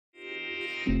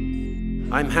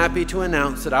I'm happy to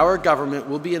announce that our government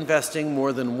will be investing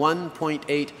more than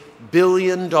 $1.8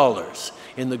 billion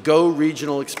in the GO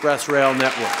Regional Express Rail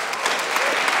network.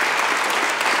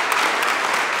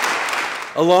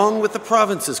 Along with the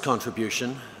province's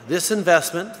contribution, this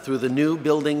investment through the new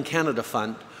Building Canada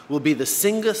Fund will be the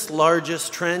single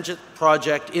largest transit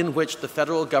project in which the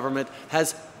federal government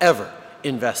has ever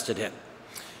invested in.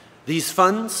 These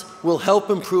funds will help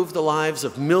improve the lives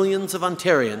of millions of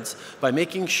Ontarians by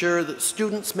making sure that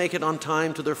students make it on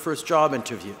time to their first job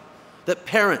interview, that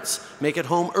parents make it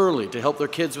home early to help their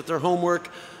kids with their homework,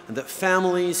 and that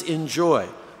families enjoy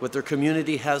what their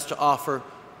community has to offer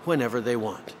whenever they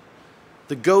want.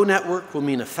 The GO network will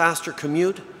mean a faster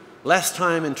commute, less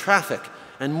time in traffic,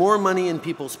 and more money in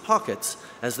people's pockets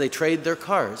as they trade their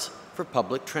cars for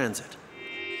public transit.